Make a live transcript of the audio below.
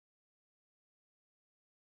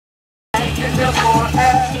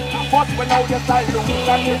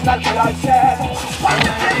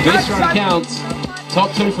Best run counts.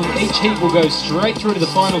 Top 2 from each heat will go straight through to the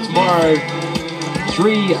final tomorrow.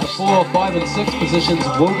 3, 4, 5 and 6 positions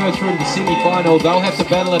will go through to the semi-final. They'll have to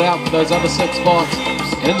battle it out for those other 6 spots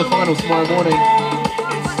in the final tomorrow morning.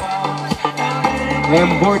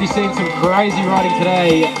 And we've already seen some crazy riding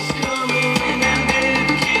today.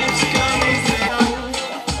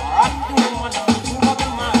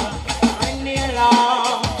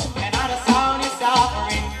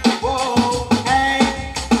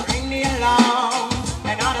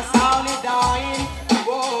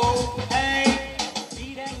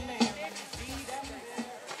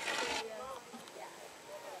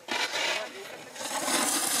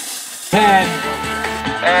 And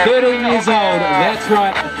 13 years old, that's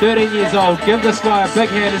right, 13 years old. Give this guy a big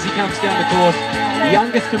hand as he comes down the course. The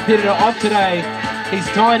youngest competitor of today. He's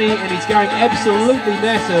tiny and he's going absolutely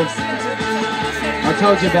massive. I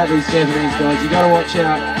told you about these Japanese guys, you gotta watch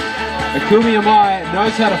out. Ikumi Imai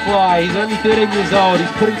knows how to fly. He's only 13 years old.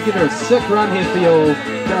 He's putting together a sick run here for you all.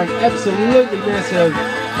 Going absolutely massive.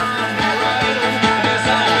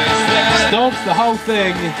 Stomps the whole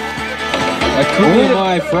thing. Ikumi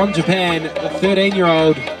Imai from Japan, the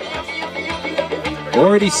 13-year-old,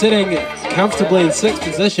 already sitting comfortably in 6th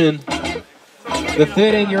position. The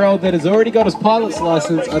 13-year-old that has already got his pilot's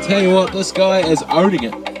license. I tell you what, this guy is owning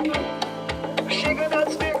it.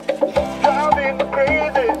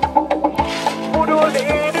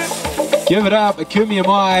 Give it up, Ikumi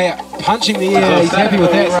Imai punching the air. He's happy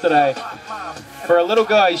with that today. For a little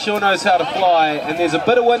guy, he sure knows how to fly, and there's a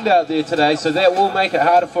bit of wind out there today, so that will make it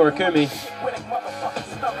harder for Ikumi.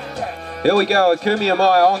 Here we go, Ikumi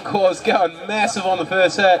Imai on course, going massive on the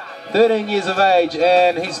first hit. 13 years of age,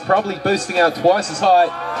 and he's probably boosting out twice as high.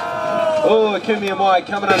 Oh, Ikumi Imai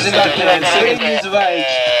coming up second, 13 years of age.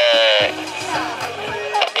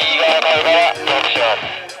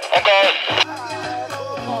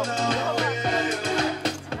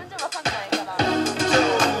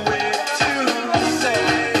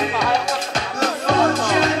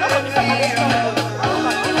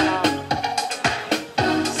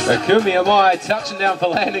 Ikumi Imai touching down for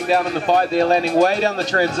landing down in the fight there, landing way down the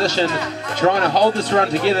transition, trying to hold this run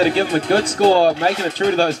together to give him a good score, making it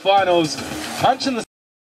through to those finals, punching the